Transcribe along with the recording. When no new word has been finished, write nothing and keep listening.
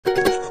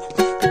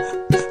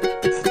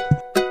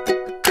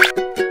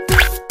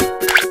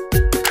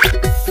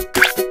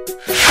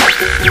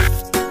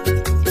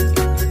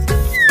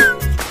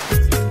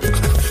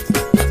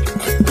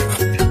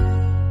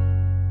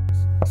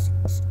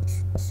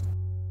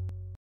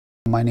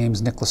My name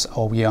is Nicholas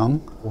Au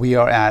Yong. We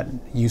are at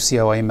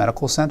UCLA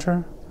Medical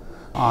Center.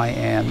 I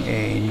am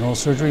a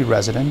neurosurgery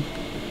resident,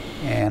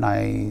 and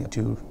I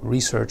do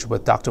research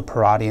with Dr.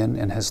 Paradian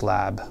in his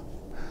lab.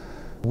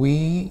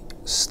 We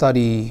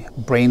study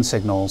brain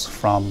signals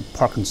from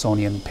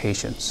Parkinsonian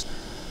patients.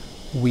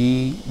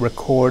 We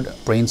record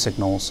brain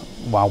signals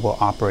while we're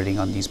operating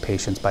on these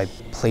patients by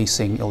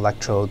placing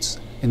electrodes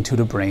into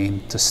the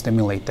brain to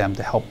stimulate them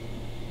to help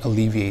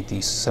alleviate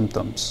these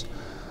symptoms.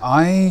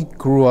 I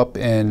grew up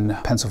in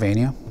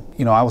Pennsylvania.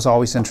 I was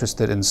always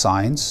interested in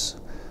science.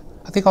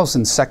 I think I was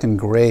in second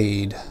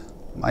grade.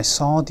 I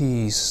saw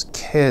these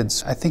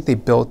kids, I think they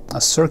built a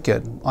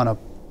circuit on a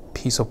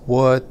piece of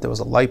wood. There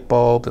was a light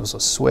bulb, there was a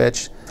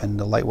switch, and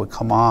the light would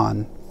come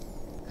on.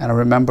 And I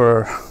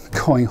remember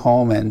going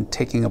home and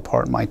taking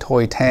apart my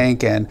toy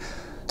tank and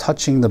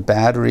touching the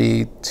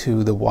battery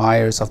to the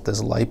wires of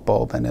this light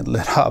bulb, and it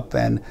lit up,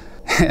 and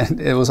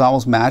it was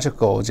almost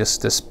magical,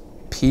 just this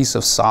piece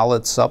of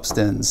solid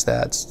substance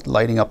that's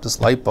lighting up this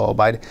light bulb.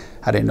 I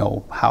didn't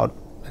know how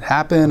it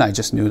happened. I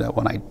just knew that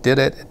when I did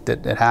it,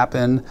 it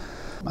happened.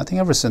 I think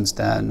ever since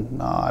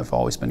then, I've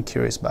always been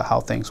curious about how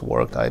things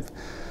worked. I've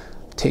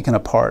taken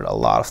apart a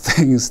lot of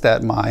things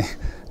that my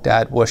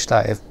dad wished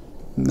I had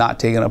not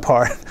taken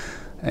apart,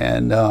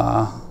 and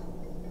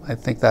I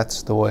think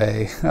that's the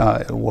way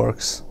it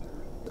works.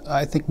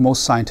 I think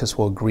most scientists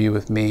will agree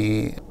with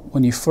me.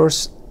 When you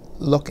first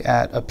look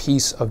at a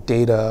piece of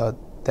data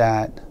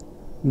that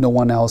no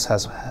one else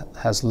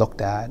has looked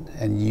at,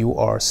 and you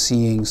are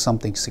seeing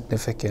something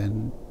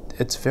significant,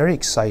 it's very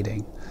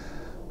exciting.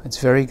 It's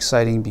very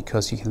exciting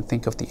because you can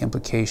think of the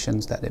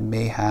implications that it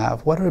may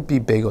have, whether it be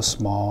big or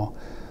small.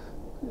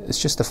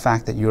 It's just the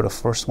fact that you're the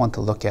first one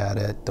to look at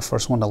it, the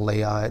first one to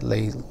lay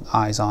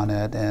eyes on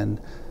it,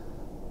 and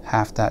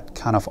have that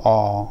kind of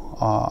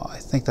awe. I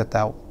think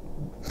that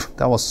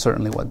was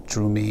certainly what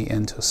drew me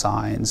into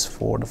science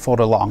for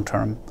the long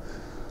term.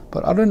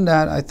 But other than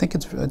that, I think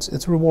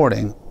it's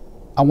rewarding.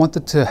 I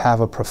wanted to have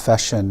a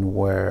profession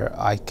where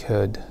I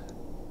could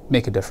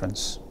make a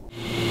difference.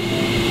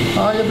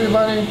 Hi,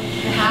 everybody.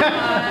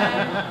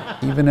 Hi.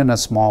 Even in a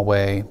small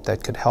way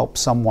that could help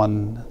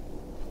someone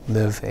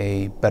live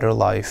a better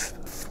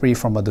life, free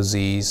from a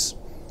disease,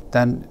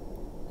 then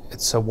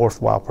it's a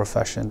worthwhile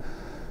profession.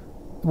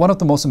 One of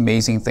the most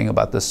amazing things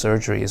about this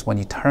surgery is when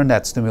you turn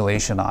that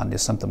stimulation on, the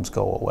symptoms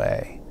go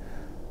away.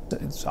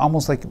 It's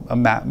almost like a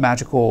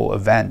magical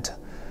event.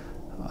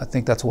 I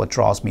think that's what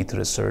draws me to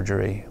this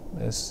surgery,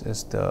 is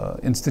the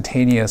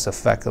instantaneous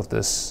effect of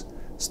this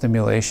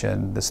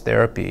stimulation, this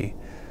therapy.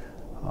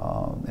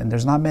 And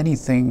there's not many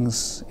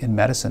things in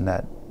medicine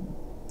that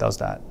does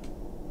that.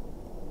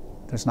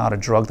 There's not a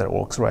drug that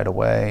works right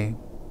away.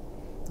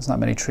 There's not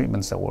many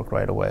treatments that work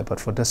right away. But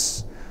for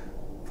this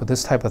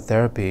type of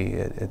therapy,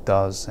 it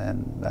does,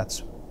 and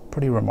that's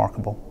pretty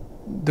remarkable.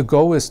 The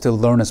goal is to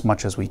learn as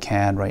much as we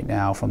can right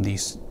now from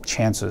these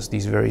chances,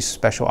 these very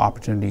special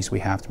opportunities we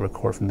have to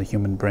record from the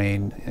human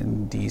brain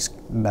in these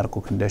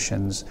medical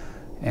conditions,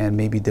 and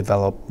maybe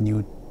develop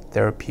new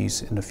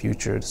therapies in the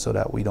future so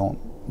that we don't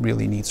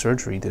really need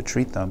surgery to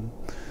treat them.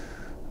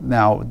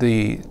 Now,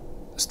 the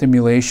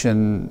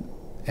stimulation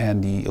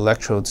and the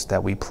electrodes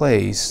that we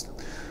place,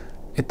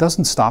 it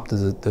doesn't stop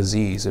the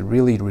disease, it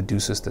really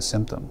reduces the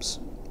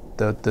symptoms.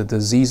 The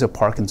disease of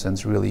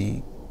Parkinson's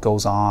really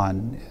goes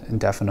on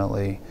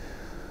indefinitely.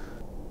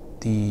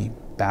 The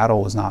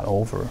battle is not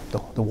over.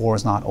 The war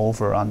is not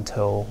over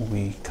until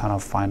we kind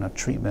of find a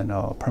treatment,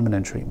 a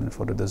permanent treatment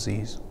for the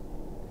disease.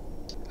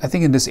 I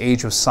think in this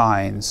age of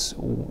science,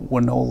 we're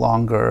no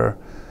longer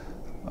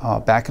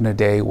back in the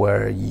day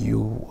where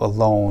you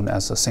alone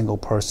as a single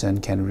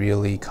person can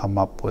really come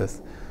up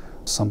with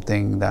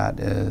something that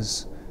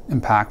is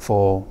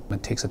impactful.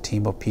 It takes a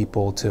team of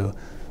people to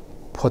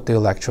put the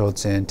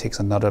electrodes in, takes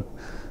another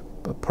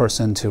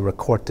person to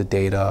record the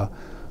data,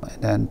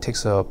 and then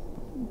takes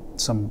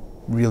some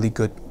really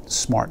good,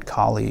 smart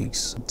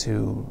colleagues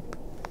to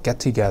get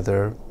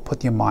together, put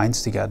their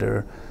minds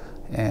together,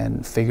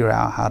 and figure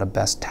out how to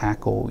best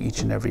tackle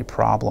each and every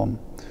problem.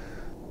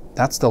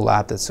 That's the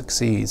lab that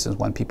succeeds, is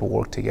when people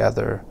work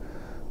together.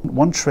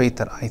 One trait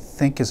that I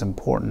think is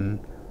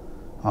important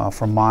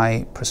from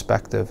my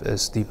perspective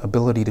is the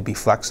ability to be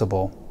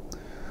flexible,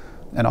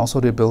 and also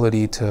the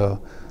ability to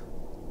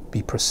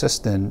be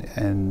persistent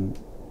in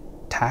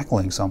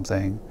tackling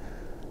something.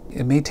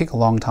 It may take a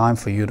long time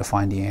for you to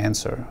find the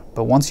answer,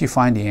 but once you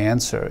find the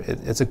answer,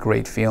 it's a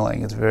great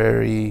feeling. It's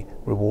very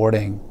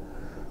rewarding,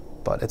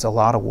 but it's a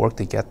lot of work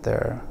to get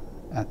there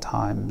at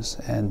times,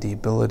 and the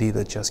ability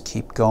to just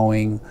keep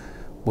going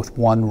with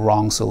one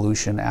wrong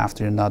solution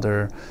after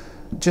another,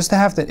 just to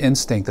have the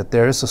instinct that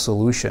there is a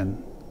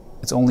solution.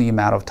 It's only a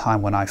matter of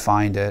time when I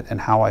find it,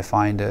 and how I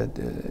find it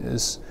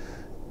is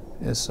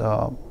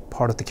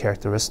part of the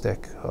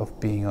characteristic of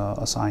being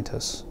a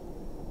scientist.